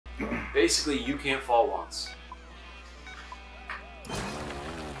Basically, you can't fall once.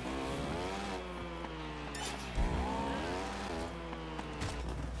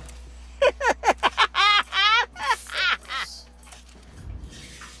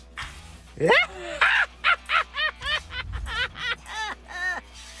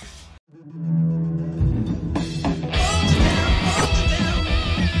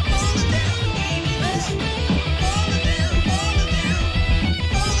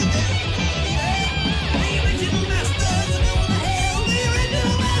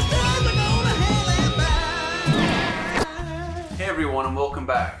 And welcome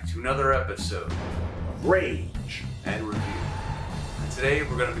back to another episode of Rage and Review. And today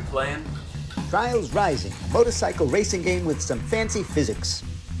we're going to be playing Trials Rising, motorcycle racing game with some fancy physics.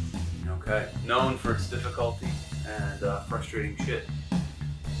 Okay, known for its difficulty and frustrating shit.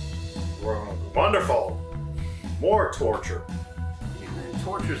 Wonderful. More torture. And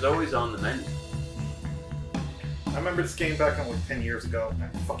torture's always on the menu. I remember this game back like 10 years ago. I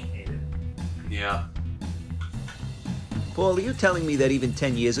fucking hated it. Yeah. Paul, are you telling me that even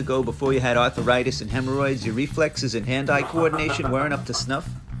 10 years ago, before you had arthritis and hemorrhoids, your reflexes and hand-eye coordination weren't up to snuff?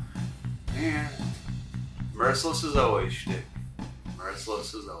 Yeah. Merciless as always, Shtick.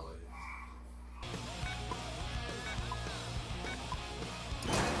 Merciless as always.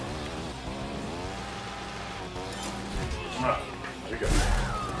 There we go.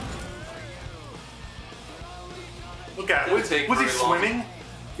 Look at it. Was he swimming?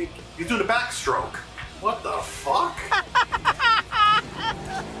 He's doing a backstroke. What the fuck?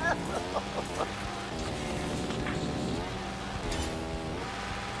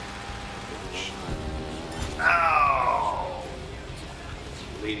 Ow!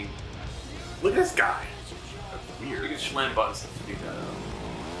 Leaning. Look at this guy. That's weird. You can slam buttons to speed that up.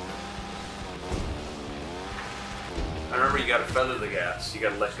 I remember you gotta feather the gas. You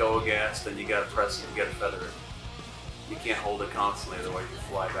gotta let go of gas, then you gotta press it, you gotta feather it. You can't hold it constantly, otherwise you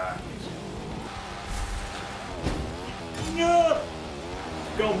fly back. Yeah.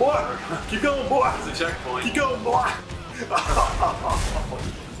 Keep going, boy. Keep going, boy. It's a checkpoint. Keep going, boy.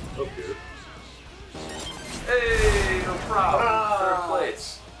 Okay. Hey, no problem. Third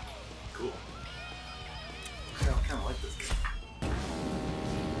place. Cool. I kind of like this game.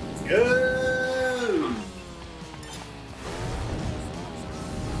 Let's go.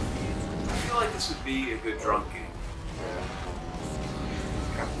 I feel like this would be a good drunk game.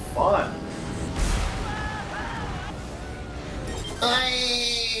 It's kind of fun.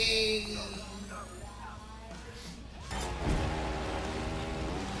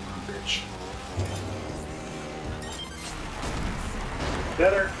 Bitch.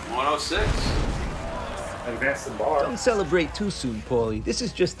 Better. 106. Advance the bar. Don't celebrate too soon, Paulie. This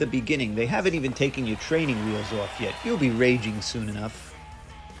is just the beginning. They haven't even taken your training wheels off yet. You'll be raging soon enough.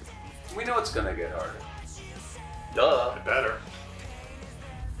 We know it's gonna get harder. Duh. Better.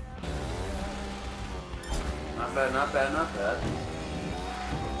 Not bad, not bad, not bad.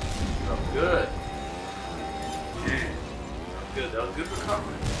 Oh, good. Yeah. Good. That was good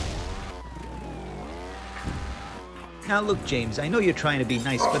recovery. Now look, James, I know you're trying to be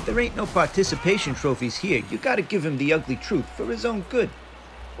nice, but there ain't no participation trophies here. You gotta give him the ugly truth for his own good.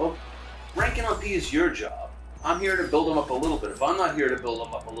 Well, ranking on P is your job. I'm here to build him up a little bit. If I'm not here to build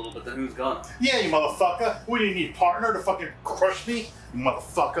him up a little bit, then who's gonna? Yeah, you motherfucker. What do you need, partner to fucking crush me? You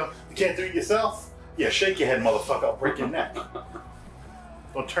motherfucker. You can't do it yourself? Yeah, shake your head, motherfucker. I'll break your neck.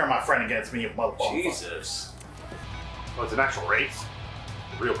 Don't turn my friend against me, you motherfucker. Jesus. Oh, it's an actual race?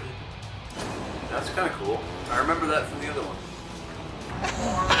 Real people. That's kind of cool. I remember that from the other one.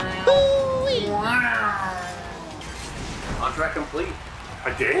 Contract complete.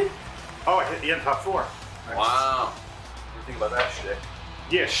 I did? Oh, I hit the end top 4. Nice. Wow. What do you think about that shtick?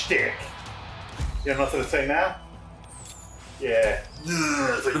 Yeah, shtick. You have nothing to say now? Yeah.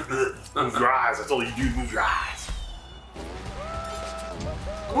 It's like, move your eyes. That's all you do, move your eyes.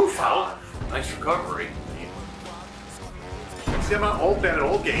 Oof, wow. Nice recovery. See, I'm not bad at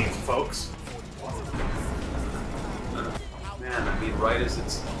old games, folks. Man, I mean, right as it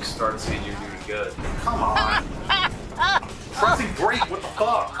starts saying you're doing good. Come on. Pressing brake, what the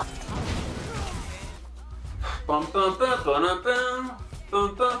fuck? Bum bum bum bum bum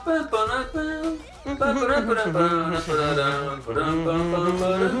bum bum bum bum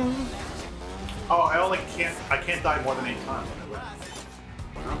bum. Oh, I can't die more than 8 times.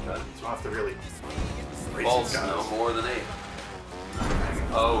 Okay. So I have to really race False, these guys. no more than 8.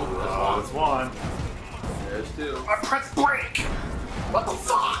 Oh, That's one. There's 2. I pressed brake! What the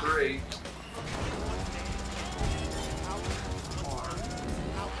fuck? 3.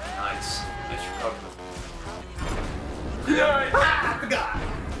 Nice. Nice recovery. Yeah, I forgot.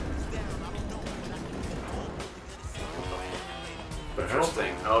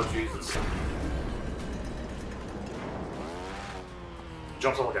 Oh, Jesus.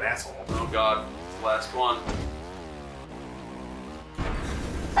 Jumps up like an asshole. Oh, God. Last one.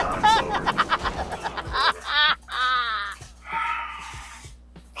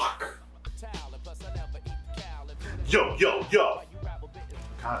 Fuck. Yo.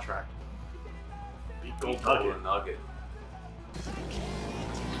 Contract. Beat Gold Nugget. Nugget.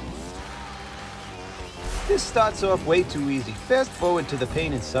 This starts off way too easy. Fast forward to the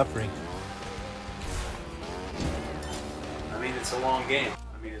pain and suffering. I mean, it's a long game.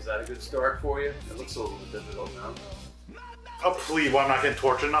 I mean, is that a good start for you? It looks a little bit difficult now. Oh, please, why I'm not getting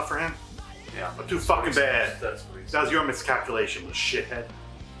tortured enough for him? Yeah. But too fucking bad. That's what he's That was your miscalculation, you shithead.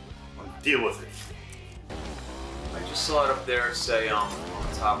 Deal with it. I just saw it up there say on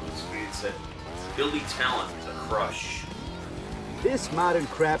the top of the screen, it said, Billy Talent to crush. This modern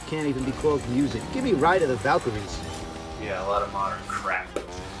crap can't even be called music. Give me Ride of the Valkyries. Yeah, a lot of modern crap.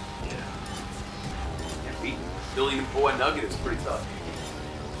 Yeah. And beating Billy the Boy Nugget is pretty tough.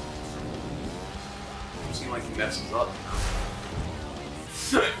 It seems like he messes up.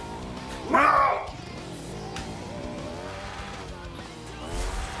 No!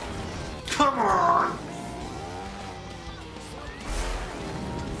 Come on!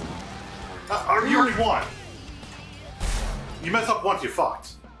 You already won. You mess up once, you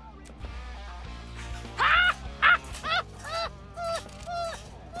fucked.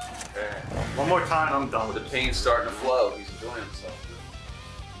 Okay. One more time, I'm done with The it. pain's starting to flow. He's enjoying himself.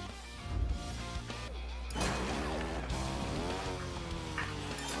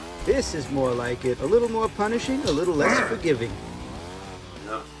 This is more like it. A little more punishing, a little less forgiving.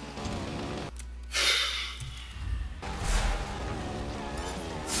 Yep.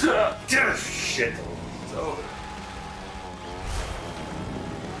 Shit. It's over.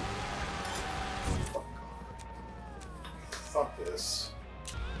 Fuck this.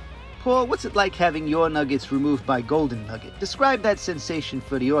 Paul, what's it like having your nuggets removed by Golden Nugget? Describe that sensation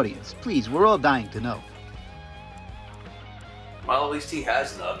for the audience. Please, we're all dying to know. Well, at least he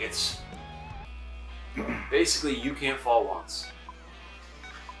has nuggets. Basically, you can't fall once.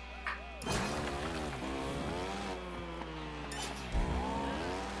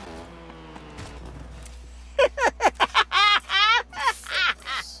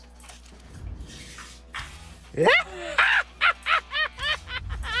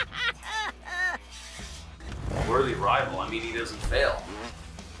 Worthy rival. I mean, he doesn't fail.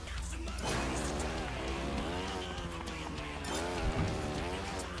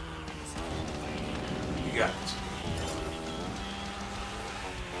 You got this.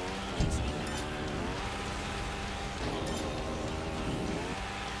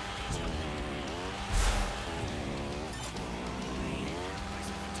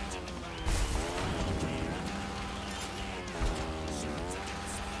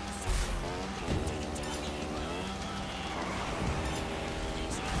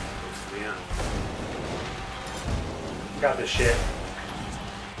 Yeah. Got this shit.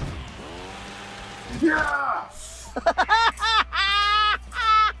 Yeah!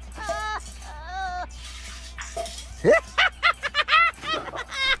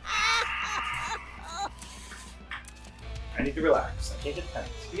 I need to relax. I can't get tense.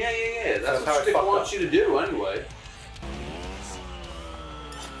 Yeah. That's That's how I what Shtick fucked wants up. you to do anyway.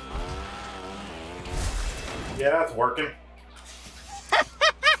 Yeah, that's working.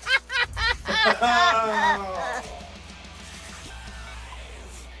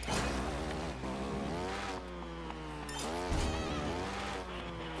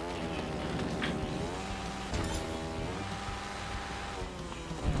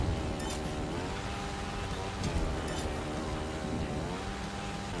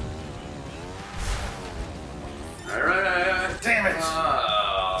 Alright. Damn it!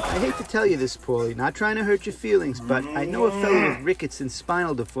 I hate to tell you this, Paulie, not trying to hurt your feelings, but I know a fellow with rickets and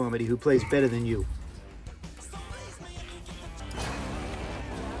spinal deformity who plays better than you.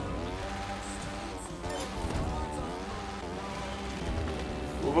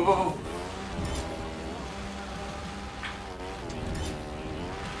 Whoa.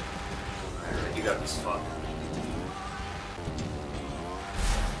 Alright, you got this fuck.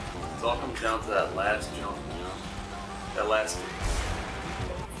 It all comes down to that last jump, you know? That last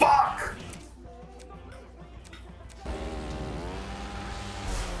Fuck!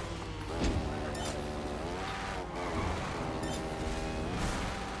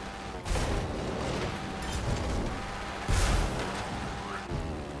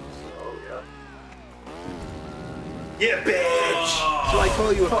 Yeah, bitch! So I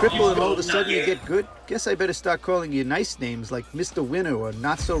call you a cripple and all of a sudden you get good? Guess I better start calling you nice names like Mr. Winner or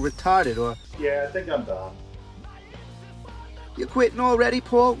Not So Retarded or... Yeah, I think I'm done. You quitting already,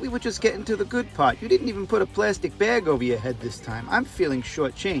 Paul? We were just getting to the good part. You didn't even put a plastic bag over your head this time. I'm feeling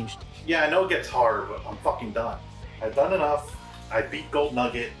shortchanged. Yeah, I know it gets hard, but I'm fucking done. I've done enough. I beat Gold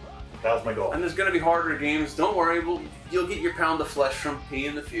Nugget. That was my goal. And there's gonna be harder games. Don't worry, you'll get your pound of flesh from P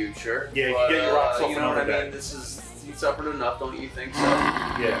in the future. Yeah, you can get your rocks off you know what I another mean? day. He suffered enough, don't you think so?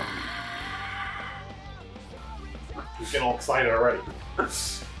 Yeah. He's getting all excited already.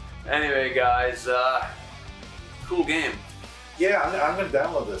 Anyway, guys, cool game. Yeah, I'm gonna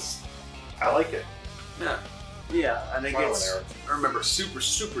download this. I like it. Yeah, I think Trial it's, and error. I remember,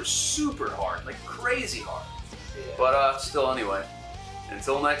 super hard, like crazy hard. Yeah. But still, anyway,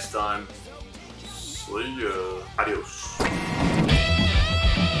 until next time, see ya. Adios.